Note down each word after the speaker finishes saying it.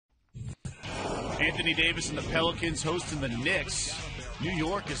Anthony Davis and the Pelicans hosting the Knicks. New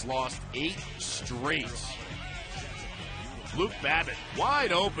York has lost 8 straight. Luke Babbitt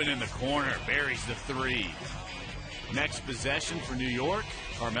wide open in the corner, buries the 3. Next possession for New York.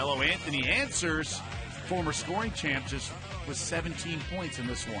 Carmelo Anthony answers. Former scoring champ just with 17 points in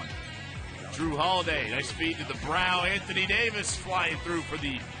this one. Drew Holiday, nice feed to the brow. Anthony Davis flying through for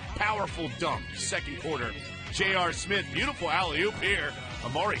the powerful dunk. Second quarter. J.R. Smith, beautiful alley-oop here.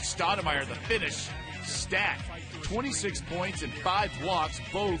 Amari Stoudemire, the finish. Stat, 26 points and 5 blocks,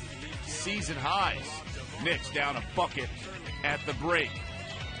 both season highs. Knicks down a bucket at the break.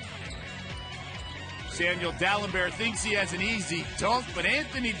 Samuel Dalembert thinks he has an easy dunk, but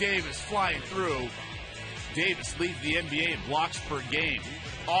Anthony Davis flying through. Davis leads the NBA in blocks per game.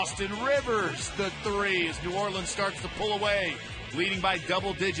 Austin Rivers, the 3, as New Orleans starts to pull away, leading by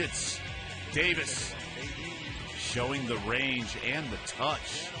double digits. Davis showing the range and the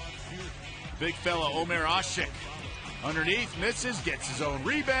touch. Big fella Omer Asik underneath, misses, gets his own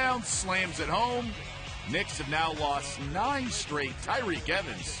rebound, slams it home. Knicks have now lost 9 straight. Tyreek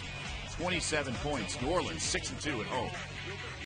Evans, 27 points. New Orleans 6-2 at home.